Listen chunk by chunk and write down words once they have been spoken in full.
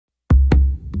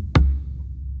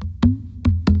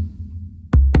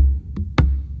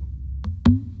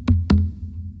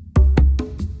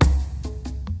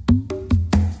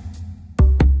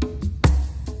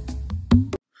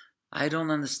I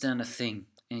don't understand a thing,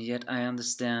 and yet I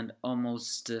understand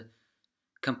almost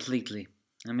completely.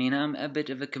 I mean, I'm a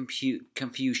bit of a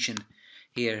confusion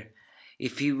here.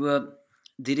 If he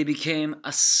did he became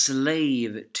a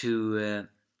slave to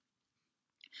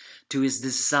his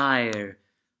desire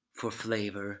for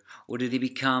flavor, or did he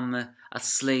become a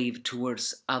slave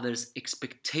towards others'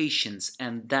 expectations,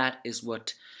 and that is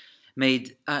what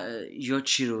made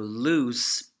Yoshiro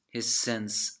lose his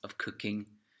sense of cooking.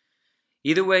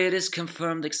 Either way, it is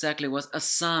confirmed exactly what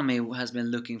Asami has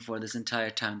been looking for this entire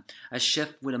time. A chef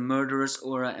with a murderous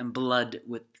aura and blood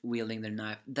with wielding their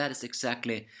knife. That is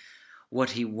exactly what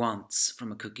he wants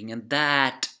from a cooking, and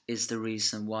that is the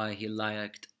reason why he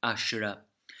liked Ashura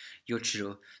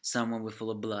Jochirous, someone with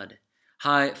full of blood.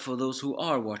 Hi, for those who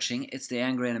are watching, it's the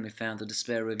Angry Anime Fan, the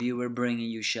Despair Reviewer, bringing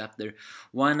you chapter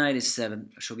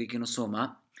 197, Shokugeki no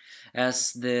Soma,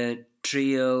 as the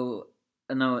trio,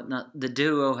 no, not the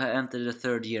duo, have entered the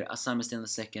third year. Asami is still in the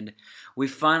second. We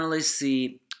finally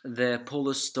see the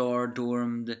Polar Star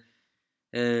dormed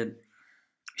uh,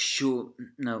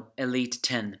 Elite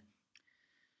 10.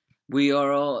 We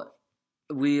are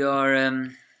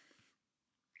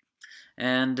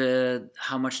and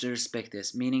how much they respect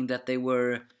this, meaning that they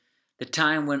were the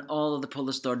time when all of the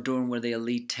Polar Star Dorm were the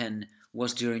Elite 10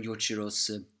 was during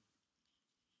Jochirous'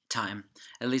 time.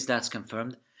 At least that's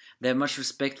confirmed. They have much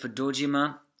respect for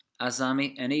Dojima,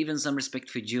 Azami, and even some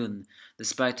respect for Jun,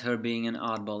 despite her being an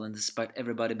oddball and despite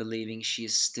everybody believing she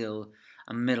is still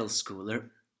a middle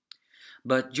schooler.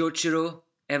 But Jochiro,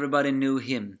 everybody knew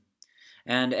him,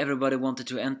 and everybody wanted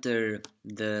to enter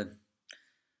the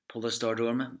Polar Star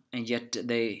Dorm, and yet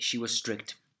she was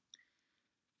strict.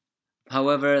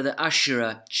 However, the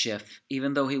Ashura chef,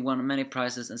 even though he won many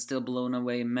prizes and still blown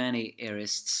away many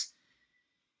heirists,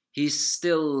 he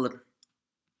still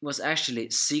was actually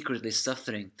secretly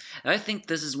suffering. I think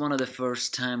this is one of the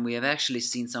first time we have actually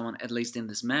seen someone, at least in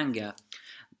this manga,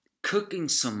 cooking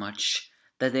so much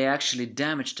that they actually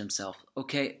damaged himself.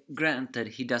 Okay, granted,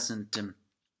 he doesn't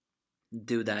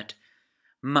do that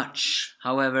much.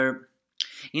 However,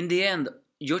 in the end,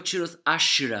 Jochiro's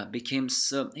Ashura became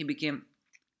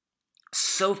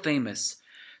so famous,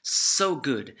 so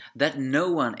good, that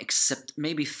no one except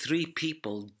maybe 3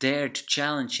 people dared to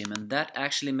challenge him, and that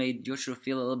actually made Joshua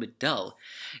feel a little bit dull.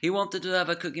 He wanted to have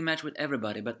a cooking match with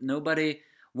everybody, but nobody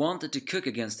wanted to cook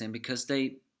against him because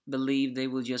they believed they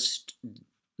will just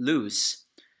lose,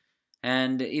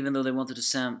 and even though they wanted to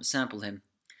sample him.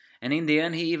 And in the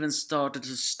end, he even started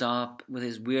to stop with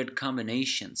his weird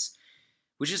combinations,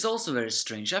 which is also very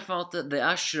strange. I thought that the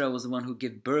Ashura was the one who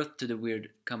gave birth to the weird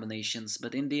combinations,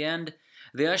 but in the end,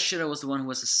 the Ashura was the one who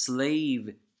was a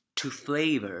slave to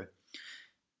flavor.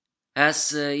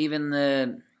 As even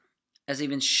Jun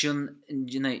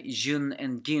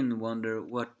and Gin wonder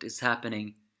what is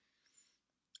happening.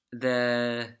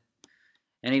 And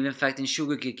even in fact in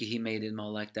Shokugeki he made it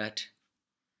more like that.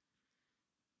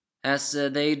 As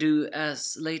they do,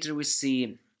 as later we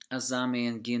see Asami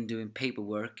and Gin doing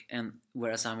paperwork, and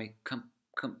where Asami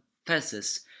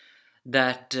confesses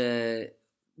that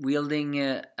wielding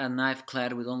a knife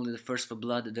clad with only the thirst for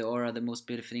blood, the aura, the most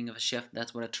beautiful thing of a chef,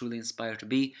 that's what I truly inspire to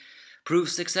be,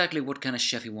 proves exactly what kind of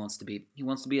chef he wants to be. He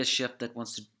wants to be a chef that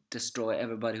wants to destroy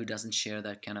everybody who doesn't share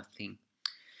that kind of thing.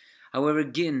 However,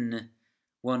 Gin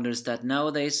wonders that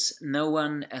nowadays no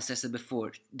one, as I said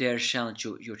before, dares challenge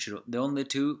Jochiro. The only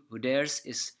 2 who dares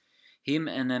is him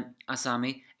and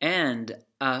Asami, and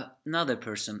another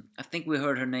person. I think we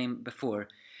heard her name before.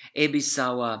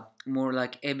 Ebisawa, more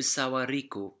like Ebisawa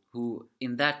Riko, who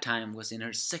in that time was in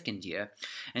her 2nd year,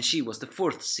 and she was the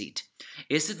 4th seat.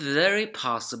 Is it very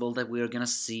possible that we are gonna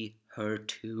see her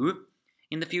too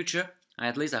in the future?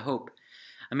 At least I hope.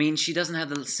 I mean, she doesn't have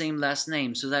the same last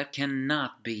name, so that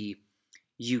cannot be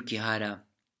Yukihara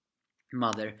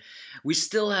mother. We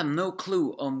still have no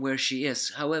clue on where she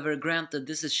is. However, granted,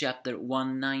 this is chapter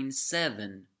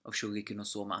 197 of Shokugeki no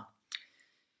Soma.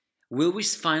 Will we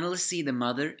finally see the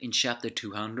mother in chapter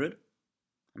 200?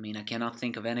 I mean, I cannot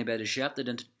think of any better chapter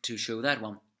than to show that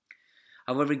one.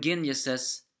 However, Gin just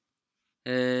says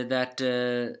that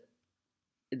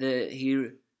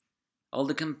all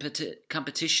the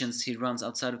competitions he runs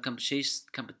outside of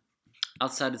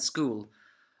outside of school,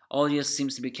 all just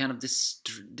seems to be kind of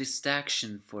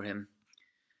distraction for him.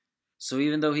 So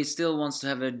even though he still wants to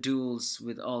have duels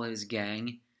with all his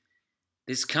gang,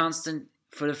 this constant,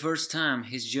 for the first time,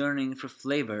 his yearning for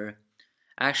flavor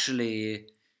actually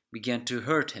began to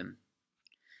hurt him.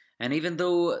 And even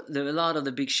though a lot of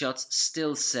the big shots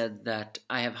still said that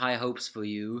I have high hopes for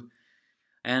you,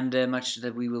 and much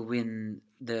that we will win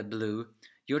the blue,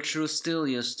 Jochiro still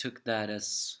just took that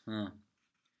as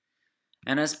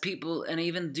And as people, and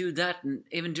even do that, and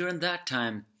even during that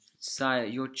time,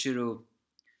 Jochiro's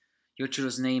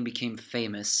name became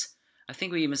famous. I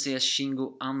think we even see as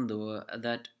Shingo Ando,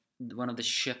 that one of the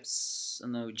chefs,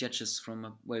 no, judges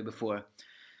from way before.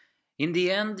 In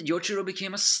the end, Jochiro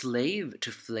became a slave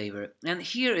to flavor. And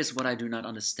here is what I do not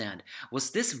understand. Was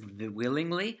this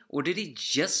willingly, or did he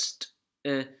just.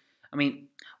 Uh, I mean,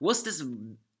 was this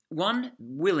one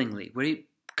willingly, where he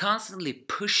constantly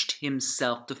pushed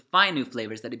himself to find new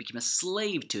flavors that he became a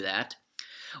slave to that?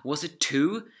 Was it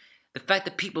two, the fact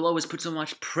that people always put so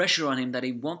much pressure on him that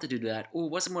he wanted to do that? Or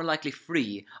was it more likely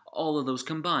free, all of those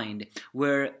combined,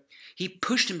 where he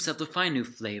pushed himself to find new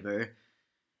flavor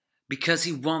because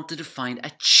he wanted to find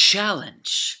a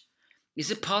challenge? Is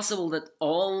it possible that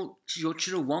all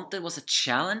Yoshiro wanted was a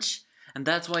challenge? And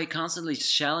that's why he constantly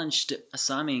challenged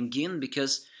Asami and Gin,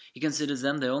 because he considers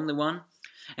them the only one?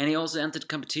 And he also entered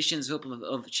competitions in hope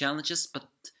of challenges, but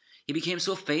he became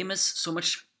so famous,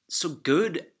 so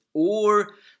good,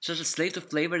 or such a slave to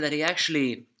flavor that he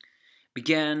actually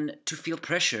began to feel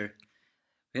pressure.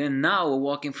 And now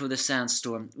walking through the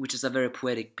sandstorm, which is a very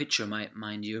poetic picture,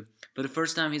 mind you. For the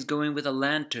first time he's going with a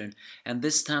lantern, and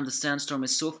this time the sandstorm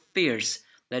is so fierce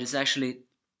that it's actually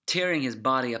tearing his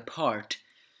body apart.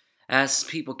 As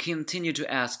people continue to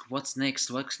ask, what's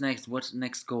next, what's next, what's the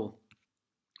next goal?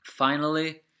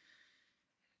 Finally,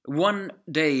 one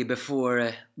day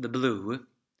before the blue,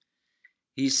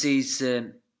 he sees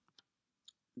the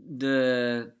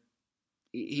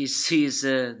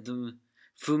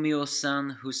Fumio-san,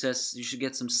 who says you should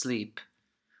get some sleep.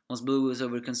 Once blue is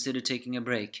over, consider taking a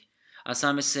break.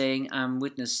 Asami saying, I'm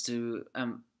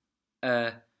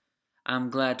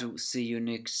glad to see your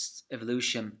next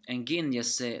evolution. And Gin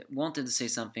just wanted to say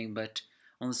something, but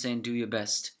only saying do your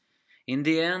best. In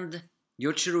the end,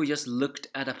 Yoshiro just looked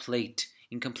at a plate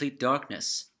in complete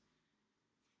darkness,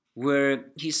 where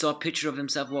he saw a picture of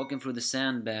himself walking through the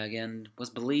sandbag and was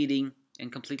bleeding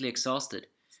and completely exhausted.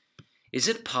 Is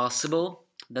it possible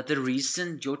that the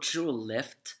reason Jochiro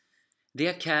left the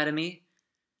academy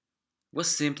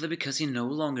was simply because he no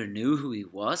longer knew who he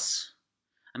was?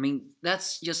 I mean,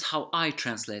 that's just how I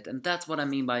translate, and that's what I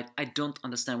mean by I don't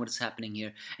understand what is happening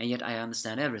here, and yet I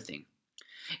understand everything.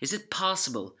 Is it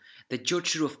possible that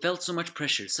Jochiro felt so much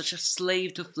pressure, such a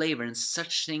slave to flavor and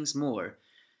such things more,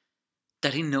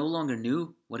 that he no longer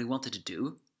knew what he wanted to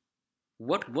do?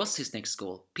 What was his next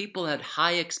goal? People had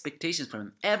high expectations from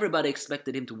him. Everybody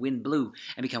expected him to win blue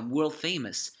and become world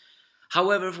famous.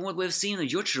 However, from what we've seen of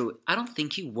Jochiro, I don't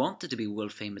think he wanted to be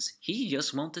world famous. He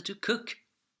just wanted to cook.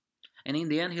 And in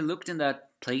the end, he looked in that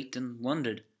plate and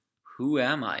wondered, who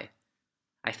am I?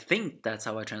 I think that's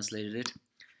how I translated it.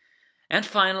 And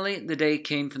finally, the day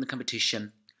came from the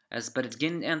competition. As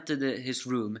Badgin entered his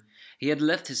room, he had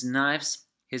left his knives,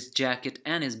 his jacket,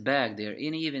 and his bag there,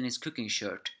 and even his cooking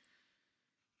shirt.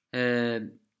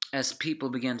 As people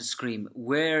began to scream,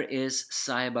 where is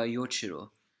Saiba Yoshiro?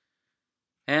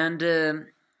 And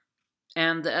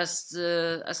as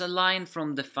a line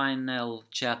from the final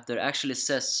chapter actually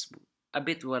says a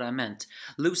bit what I meant.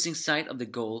 Losing sight of the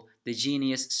goal, the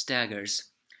genius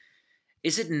staggers.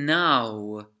 Is it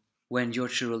now when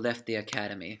Jochiro left the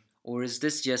academy? Or is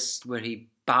this just where he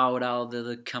bowed out of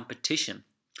the competition?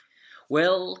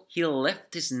 Well, he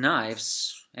left his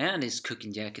knives and his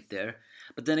cooking jacket there.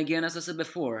 But then again, as I said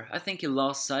before, I think he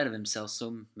lost sight of himself,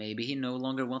 so maybe he no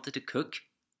longer wanted to cook.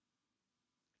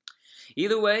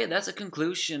 Either way, that's a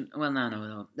conclusion. Well,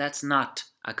 no. That's not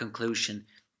a conclusion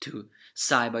to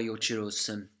Saiba Yochiro's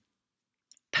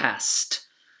past.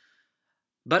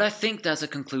 But I think that's a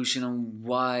conclusion on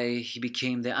why he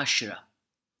became the Ashura.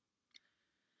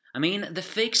 I mean, the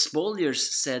fake spoliers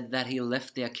said that he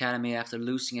left the academy after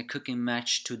losing a cooking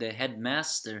match to the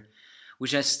headmaster,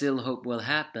 which I still hope will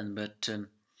happen, but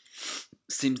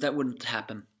seems that wouldn't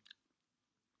happen.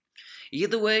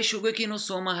 Either way, Shokugeki no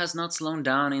Soma has not slowed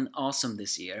down in awesome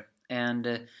this year,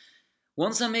 and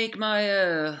once I make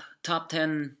my top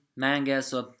 10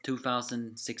 mangas of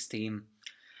 2016,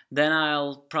 then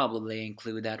I'll probably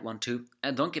include that one too.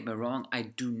 And don't get me wrong, I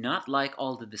do not like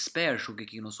all the despair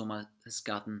Shokugeki no Soma has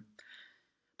gotten,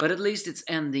 but at least it's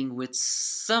ending with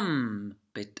some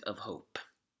bit of hope.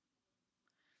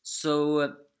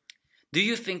 So, do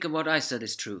you think of what I said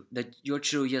is true? That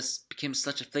Yoshiro just became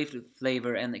such a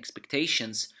flavor and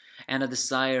expectations and a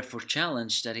desire for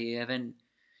challenge that he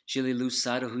eventually lose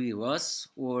sight of who he was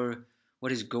or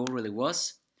what his goal really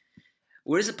was?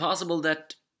 Or is it possible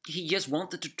that he just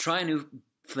wanted to try new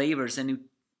flavors and new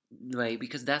way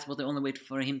because that's what the only way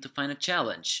for him to find a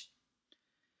challenge?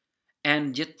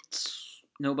 And yet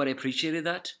nobody appreciated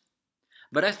that?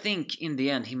 But I think in the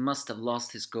end he must have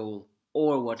lost his goal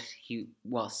or what he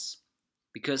was.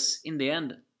 Because in the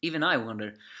end, even I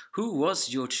wonder, who was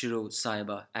Jochiro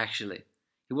Saiba actually?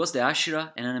 He was the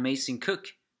Ashura and an amazing cook,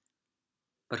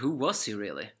 but who was he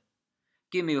really?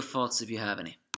 Give me your thoughts if you have any.